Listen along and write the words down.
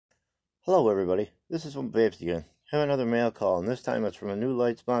Hello everybody, this is Babes again. Have another mail call, and this time it's from a new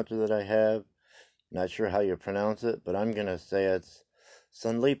light sponsor that I have. Not sure how you pronounce it, but I'm going to say it's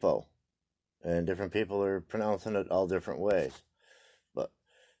Sonlipo. And different people are pronouncing it all different ways. But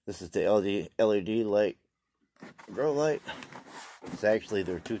this is the LED light, grow light. It's actually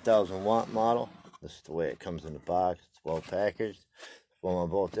their 2000 watt model. This is the way it comes in the box. It's well packaged. Foam on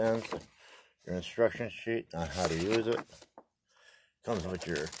both ends. Your instruction sheet on how to use it. Comes with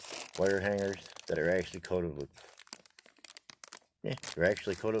your wire hangers that are actually coated with, they're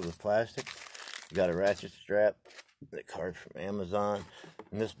actually coated with plastic. You got a ratchet strap, the card from Amazon,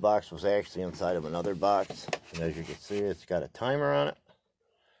 and this box was actually inside of another box. And as you can see, it's got a timer on it.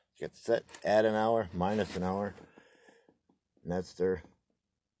 It gets set at an hour, minus an hour, and that's their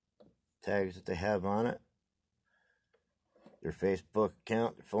tags that they have on it. Their Facebook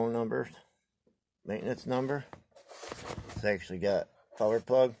account, their phone numbers, maintenance number. It's actually got power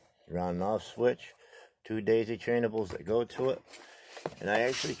plug, your on and off switch, 2 daisy chainables that go to it. And I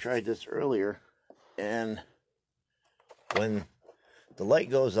actually tried this earlier, and when the light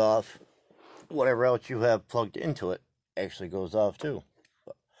goes off, whatever else you have plugged into it actually goes off too.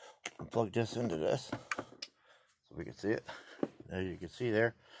 But I'll plug this into this so we can see it. As you can see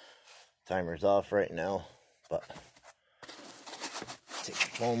there, timer's off right now, but take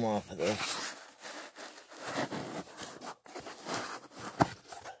the foam off of this.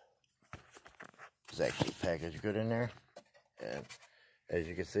 It's actually packaged good in there, and as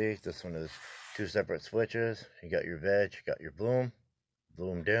you can see, this one is 2 separate switches. You got your veg, you got your bloom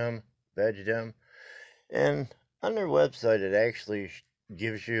dim, veg dim, and on their website it actually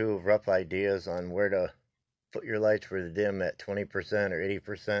gives you rough ideas on where to put your lights for the dim at 20% or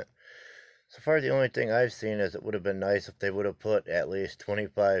 80%. So far, the only thing I've seen is it would have been nice if they would have put at least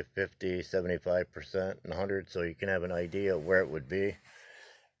 25, 50, 75%, and 100, so you can have an idea of where it would be.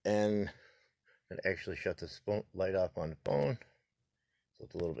 And actually shut this light off on the phone, so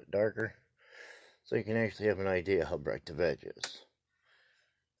it's a little bit darker, so you can actually have an idea how bright the veg is.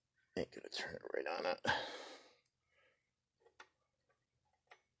 Ain't gonna turn it right on it.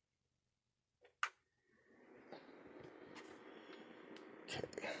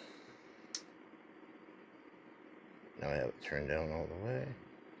 Okay. Now I have it turned down all the way.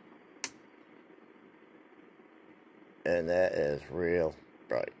 And that is real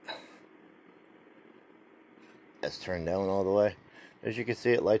bright. That's turned down all the way. As you can see,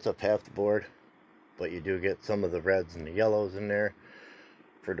 it lights up half the board, but you do get some of the reds and the yellows in there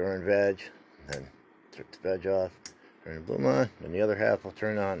for during veg. Then turn the veg off, turn the bloom on, and the other half will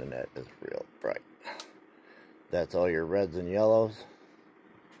turn on, and that is real bright. That's all your reds and yellows.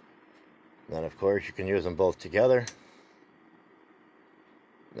 Then of course you can use them both together.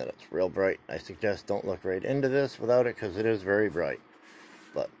 And then it's real bright. I suggest don't look right into this without it, because it is very bright.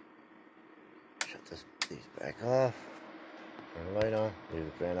 But shut these back off, turn the light on, leave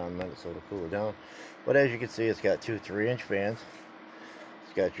the fan on a minute so it'll cool it down. But as you can see, it's got 2 3-inch fans.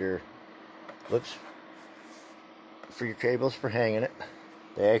 It's got your clips for your cables for hanging it.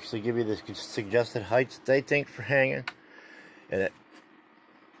 They actually give you the suggested heights they think for hanging, and it,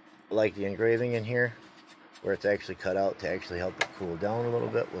 like the engraving in here, where it's actually cut out to actually help it cool down a little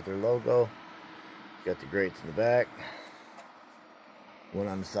bit with their logo. Got the grates in the back, one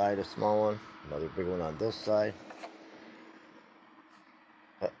on the side, a small one, another big one on this side.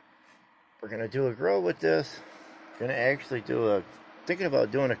 But we're gonna do a grow with this. Gonna actually do thinking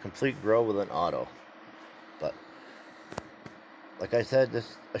about doing a complete grow with an auto. But like I said,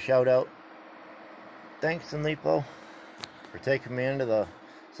 this a shout out. Thanks, Sonlipo, for taking me into the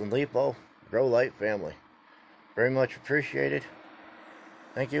Sonlipo grow light family. Very much appreciated.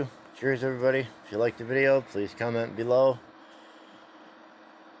 Thank you. Cheers, everybody. If you liked the video, please comment below.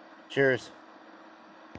 Cheers.